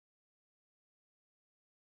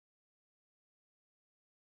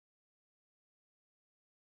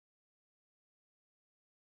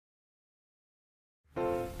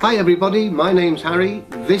Hi everybody, my name's Harry.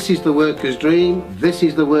 This is the Worker's Dream. This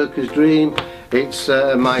is the Worker's Dream. It's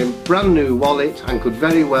my brand new wallet and could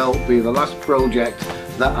very well be the last project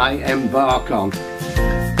that I embark on.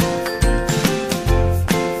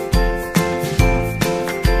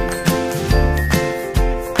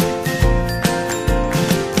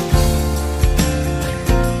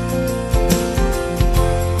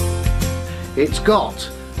 It's got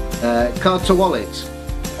card to wallet.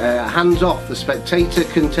 Hands off, the spectator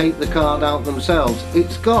can take the card out themselves.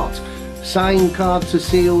 It's got signed card to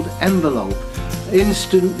sealed envelope,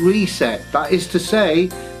 instant reset, that is to say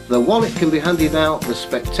the wallet can be handed out, the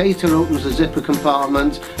spectator opens the zipper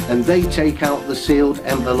compartment and they take out the sealed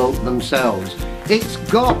envelope themselves. It's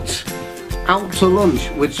got out to lunch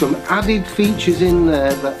with some added features in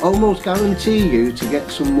there that almost guarantee you to get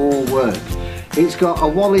some more work. It's got a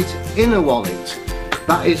wallet in a wallet.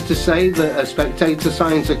 That is to say that a spectator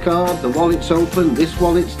signs a card, the wallet's open, this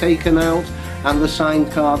wallet's taken out and the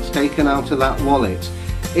signed card's taken out of that wallet.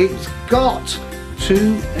 It's got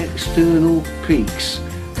two external peaks.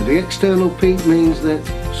 The external peak means that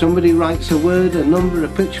somebody writes a word, a number, a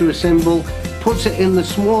picture, a symbol, puts it in the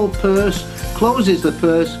small purse, closes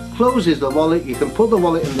the wallet. You can put the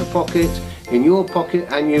wallet in the pocket, in your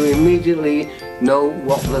pocket, and you immediately know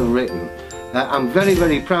what they've written. I'm very,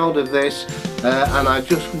 very proud of this. And I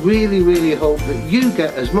just really hope that you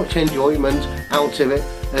get as much enjoyment out of it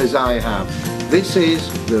as I have. This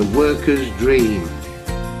is the Worker's Dream.